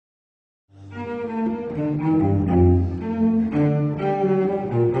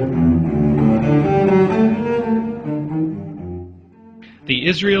The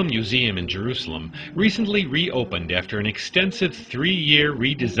Israel Museum in Jerusalem recently reopened after an extensive 3-year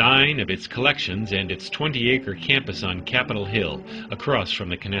redesign of its collections and its 20-acre campus on Capitol Hill, across from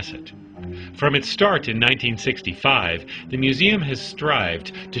the Knesset. From its start in 1965, the museum has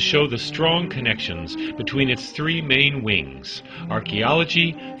strived to show the strong connections between its 3 main wings: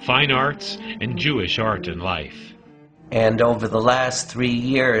 archaeology, fine arts, and Jewish art and life. And over the last 3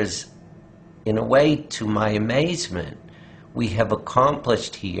 years, in a way, to my amazement, we have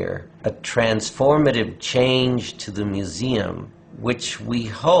accomplished here a transformative change to the museum, which we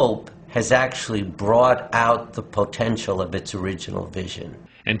hope has actually brought out the potential of its original vision.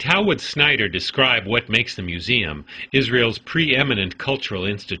 And how would Snyder describe what makes the museum, Israel's preeminent cultural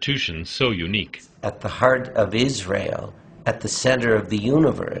institution, so unique? At the heart of Israel, at the center of the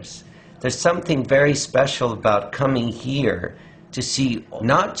universe, there's something very special about coming here to see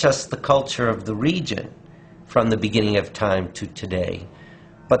not just the culture of the region, from the beginning of time to today,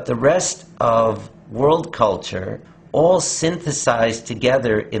 but the rest of world culture, all synthesized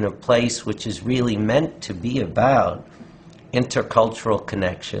together in a place which is really meant to be about intercultural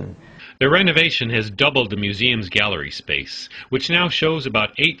connection. The renovation has doubled the museum's gallery space, which now shows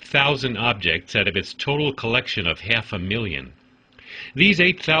about 8,000 objects out of its total collection of 500,000. These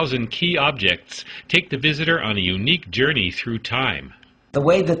 8,000 key objects take the visitor on a unique journey through time. The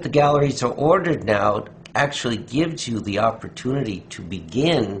way that the galleries are ordered now actually gives you the opportunity to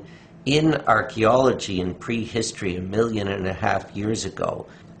begin in archaeology and prehistory 1.5 million years ago.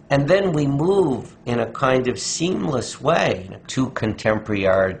 And then we move in a kind of seamless way to contemporary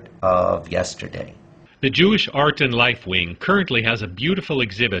art of yesterday. The Jewish Art and Life Wing currently has a beautiful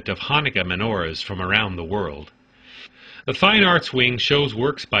exhibit of Hanukkah menorahs from around the world. The Fine Arts Wing shows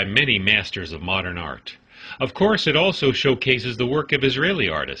works by many masters of modern art. Of course, it also showcases the work of Israeli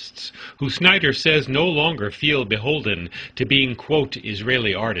artists, who Snyder says no longer feel beholden to being, quote,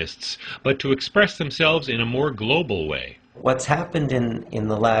 Israeli artists, but to express themselves in a more global way. What's happened in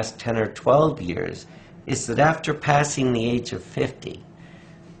the last 10 or 12 years is that after passing the age of 50,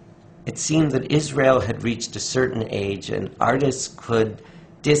 it seemed that Israel had reached a certain age and artists could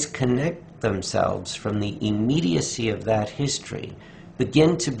disconnect themselves from the immediacy of that history,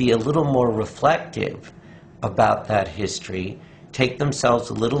 begin to be a little more reflective about that history, take themselves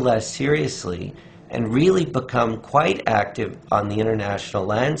a little less seriously, and really become quite active on the international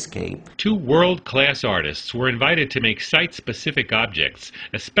landscape. 2 world-class artists were invited to make site-specific objects,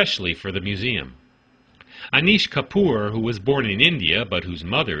 especially for the museum. Anish Kapoor, who was born in India but whose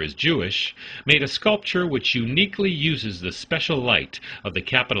mother is Jewish, made a sculpture which uniquely uses the special light of the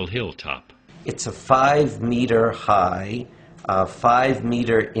Capitol Hill top. It's a 5-meter high,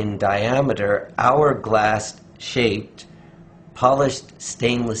 5-meter in diameter, hourglass-shaped, polished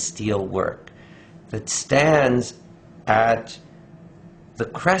stainless steel work that stands at the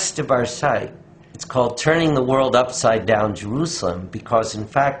crest of our site. It's called Turning the World Upside Down Jerusalem, because in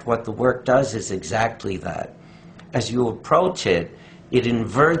fact what the work does is exactly that. As you approach it, it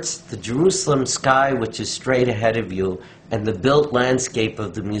inverts the Jerusalem sky, which is straight ahead of you, and the built landscape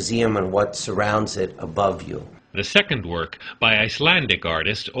of the museum and what surrounds it above you. The second work, by Icelandic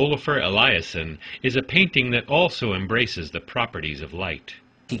artist Ólafur Eliasson, is a painting that also embraces the properties of light.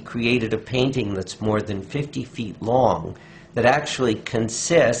 He created a painting that's more than 50 feet long that actually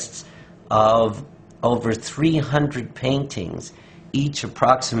consists of over 300 paintings, each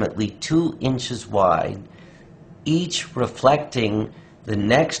approximately 2 inches wide, each reflecting the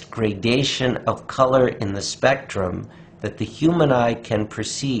next gradation of color in the spectrum that the human eye can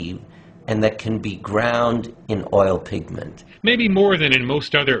perceive and that can be ground in oil pigment. Maybe more than in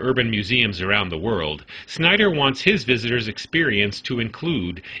most other urban museums around the world, Snyder wants his visitors' experience to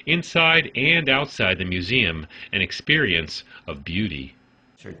include, inside and outside the museum, an experience of beauty.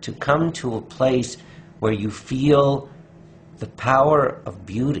 To come to a place where you feel the power of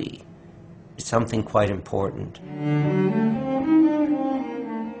beauty is something quite important.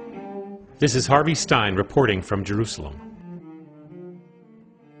 This is Harvey Stein reporting from Jerusalem.